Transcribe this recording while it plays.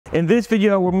In this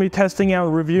video, we're going to be testing out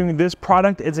and reviewing this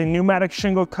product. It's a pneumatic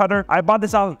shingle cutter. I bought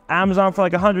this off Amazon for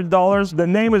like $100. The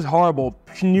name is horrible.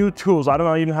 Pnew Tools. I don't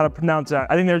know even how to pronounce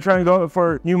that. I think they're trying to go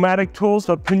for pneumatic tools,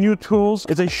 so Pnew Tools.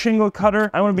 It's a shingle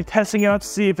cutter. I'm going to be testing it out to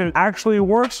see if it actually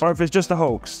works or if it's just a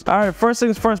hoax. All right, first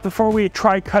things first, before we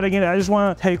try cutting it, I just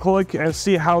want to take a look and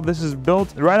see how this is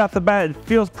built. Right off the bat, it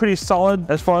feels pretty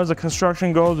solid. As far as the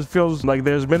construction goes, it feels like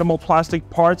there's minimal plastic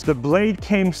parts. The blade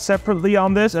came separately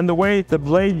on this, and the way the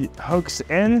blade hooks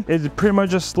in is pretty much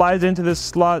just slides into this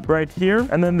slot right here.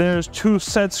 And then there's two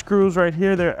set screws right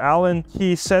here. They're Allen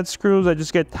key set screws that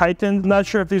just get tightened. I'm not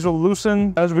sure if these will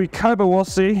loosen as we cut, but we'll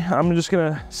see. I'm just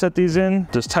gonna set these in,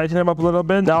 just tighten them up a little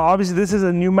bit. Now, obviously, this is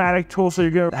a pneumatic tool, so you're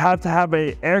gonna have to have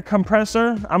a air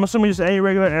compressor. I'm assuming just any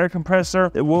regular air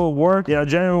compressor, it will work. You know,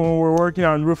 generally when we're working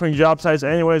on roofing job sites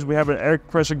anyways, we have an air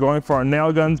compressor going for our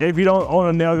nail guns. If you don't own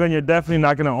a nail gun, you're definitely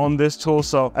not gonna own this tool,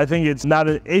 so I think it's not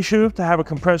an issue to have a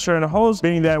compressor and a hose,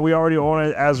 being that we already own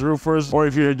it as roofers, or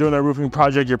if you're doing a roofing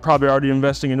project, you're probably already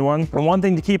investing in one. And one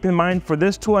thing to keep in mind for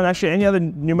this tool, and actually any other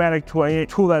pneumatic tool, any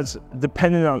tool that's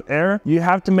dependent on air, you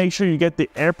have to make sure you get the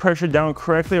air pressure down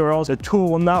correctly, or else the tool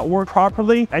will not work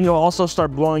properly, and you'll also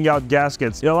start blowing out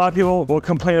gaskets. You know, a lot of people will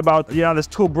complain about, yeah, this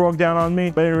tool broke down on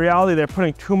me, but in reality, they're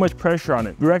putting too much pressure on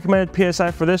it. The recommended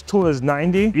PSI for this tool is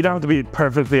 90. You don't have to be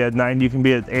perfectly at 90. You can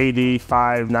be at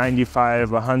 85,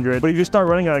 95, 100. But if you start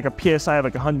running at like a PSI of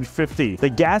like 150, the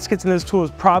gaskets in this tool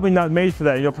is probably not made for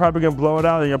that. You're probably gonna blow it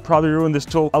out, and you'll probably ruin this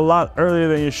tool a lot earlier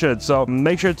than you should. So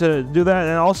make sure to do that.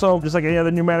 And also, just like any other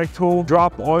pneumatic tool,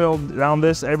 drop oil down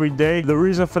this every day. The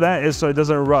reason for that is so it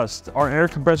doesn't rust. Our air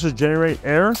compressors generate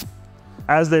air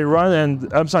as they run,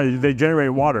 and I'm sorry, they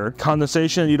generate water.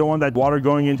 Condensation, you don't want that water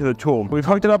going into the tool. We've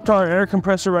hooked it up to our air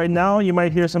compressor right now. You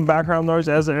might hear some background noise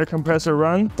as the air compressor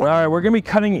runs. All right, we're gonna be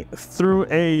cutting through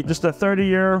just a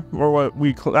 30-year, or what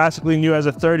we classically knew as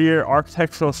a 30-year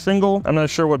architectural shingle. I'm not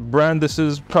sure what brand this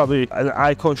is, probably an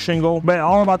ICO shingle, but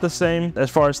all about the same as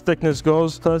far as thickness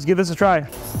goes. So let's give this a try.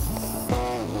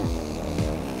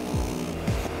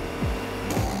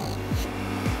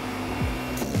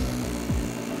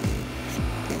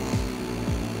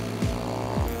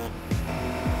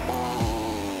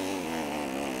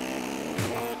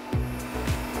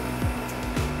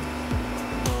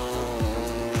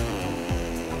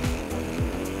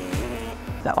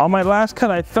 On my last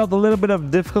cut, I felt a little bit of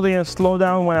difficulty and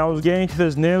slowdown when I was getting to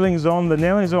this nailing zone. The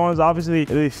nailing zone is obviously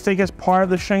the thickest part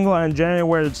of the shingle, and generally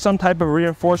where some type of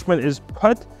reinforcement is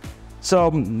put.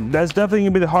 So that's definitely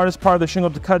gonna be the hardest part of the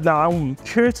shingle to cut. Now, I'm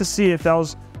curious to see if that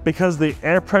was because the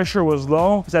air pressure was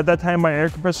low, because at that time my air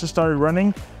compressor started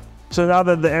running. So now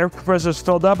that the air compressor is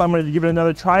filled up, I'm gonna give it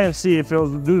another try and see if it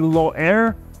was due to low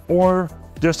air or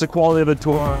just the quality of the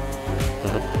tool.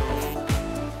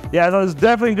 Yeah, so it's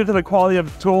definitely due to the quality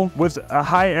of the tool. With a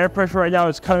high air pressure right now,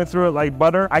 it's cutting through it like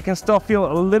butter. I can still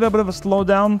feel a little bit of a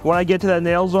slowdown when I get to that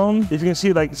nail zone. If you can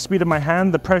see like the speed of my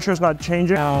hand, the pressure is not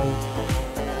changing. So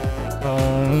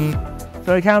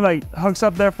it kind of like hooks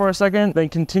up there for a second, then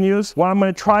continues. What I'm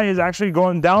gonna try is actually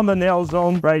going down the nail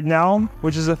zone right now,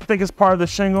 which is the thickest part of the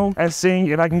shingle, and seeing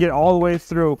if I can get all the way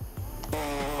through.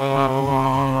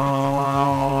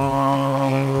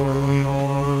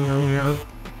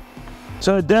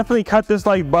 So it definitely cut this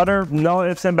like butter, no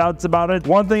ifs and buts about it.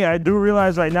 One thing I do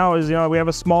realize right now is, you know, we have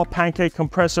a small pancake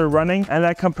compressor running, and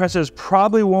that compressor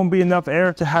probably won't be enough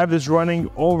air to have this running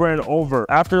over and over.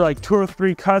 After like 2 or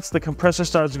 3 cuts, the compressor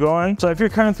starts going. So if you're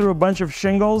cutting through a bunch of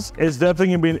shingles, it's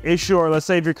definitely gonna be an issue. Or let's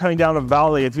say if you're cutting down a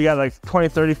valley, if you got like 20,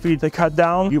 30 feet to cut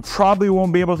down, you probably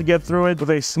won't be able to get through it with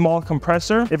a small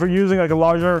compressor. If you're using like a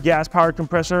larger gas-powered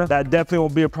compressor, that definitely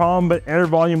won't be a problem, but air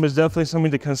volume is definitely something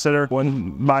to consider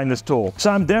when buying this tool. So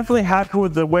I'm definitely happy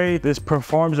with the way this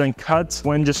performs and cuts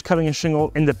when just cutting a shingle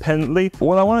independently.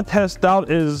 What I want to test out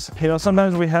is, you know,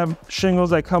 sometimes we have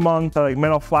shingles that come on to like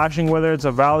metal flashing, whether it's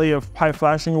a valley of pipe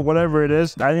flashing or whatever it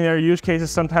is. I think there are use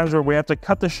cases sometimes where we have to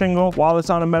cut the shingle while it's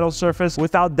on a metal surface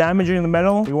without damaging the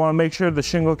metal. We want to make sure the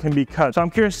shingle can be cut. So I'm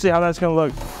curious to see how that's going to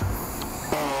look.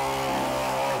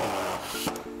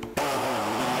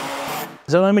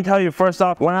 So let me tell you, first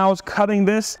off, when I was cutting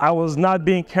this, I was not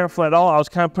being careful at all. I was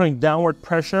kind of putting downward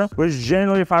pressure, which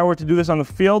generally if I were to do this on the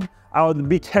field, I would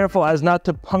be careful as not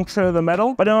to puncture the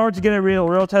metal. But in order to get a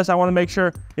real test, I want to make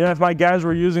sure, you know, if my guys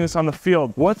were using this on the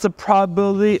field, what's the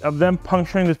probability of them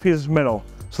puncturing this piece of metal?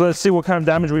 So let's see what kind of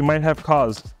damage we might have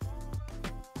caused.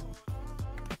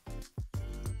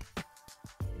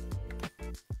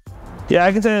 Yeah,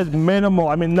 I can say it's minimal.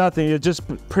 I mean, nothing. It's just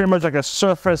pretty much like a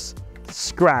surface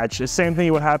scratch. The same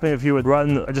thing would happen if you would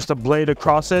run just a blade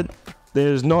across it.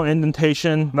 There's no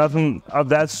indentation, nothing of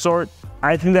that sort.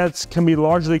 I think that can be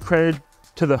largely credited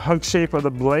to the hook shape of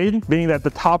the blade, being that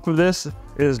the top of this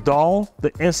is dull,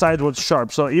 the inside was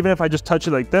sharp. So even if I just touch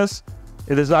it like this,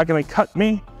 it is not going to cut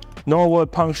me, nor will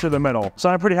it puncture the metal. So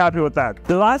I'm pretty happy with that.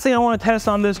 The last thing I want to test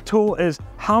on this tool is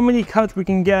how many cuts we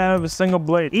can get out of a single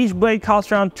blade. Each blade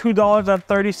costs around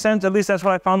 $2.30. At least that's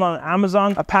what I found on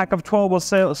Amazon. A pack of 12 was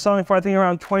selling for I think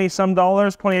around $20 some,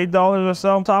 $28 or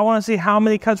so. So I want to see how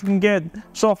many cuts we can get.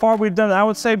 So far we've done, I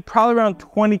would say probably around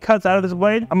 20 cuts out of this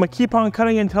blade. I'm gonna keep on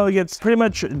cutting until it gets pretty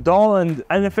much dull and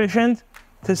inefficient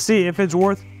to see if it's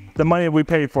worth the money we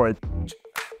paid for it.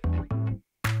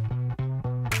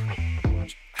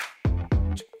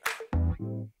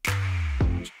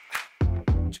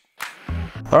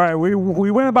 All right,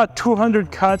 we went about 200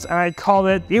 cuts and I called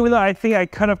it, even though I think I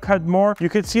could have cut more. You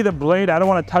could see the blade, I don't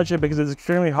want to touch it because it's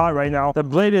extremely hot right now. The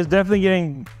blade is definitely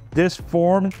getting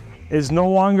disformed. It's no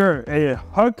longer a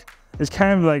hook. It's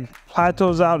kind of like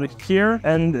plateaus out here,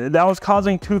 and that was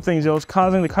causing two things. It was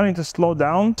causing the cutting to slow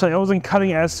down, so it wasn't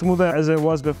cutting as smooth as it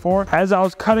was before. As I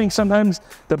was cutting, sometimes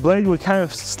the blade would kind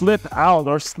of slip out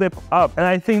or slip up, and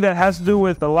I think that has to do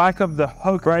with the lack of the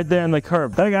hook right there in the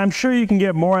curve. Like, I'm sure you can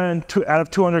get more out of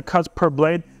 200 cuts per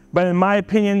blade, but in my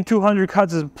opinion, 200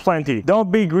 cuts is plenty. Don't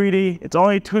be greedy. It's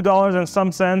only $2 and some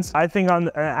cents. I think on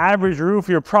an average roof,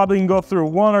 you're probably gonna go through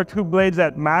 1 or 2 blades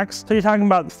at max. So you're talking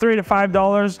about $3 to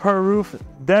 $5 per roof.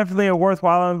 Definitely a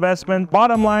worthwhile investment.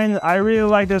 Bottom line, I really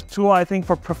like this tool. I think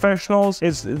for professionals,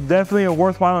 it's definitely a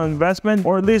worthwhile investment,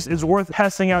 or at least it's worth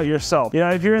testing out yourself. You know,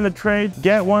 if you're in the trade,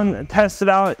 get one, test it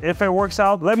out. If it works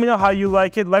out, let me know how you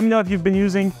like it. Let me know if you've been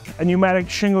using a pneumatic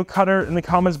shingle cutter in the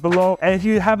comments below. And if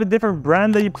you have a different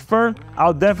brand that you prefer,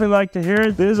 I'll definitely like to hear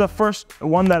it. This is the first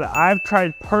one that I've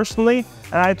tried personally,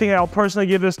 and I think I'll personally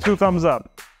give this 2 thumbs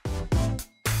up.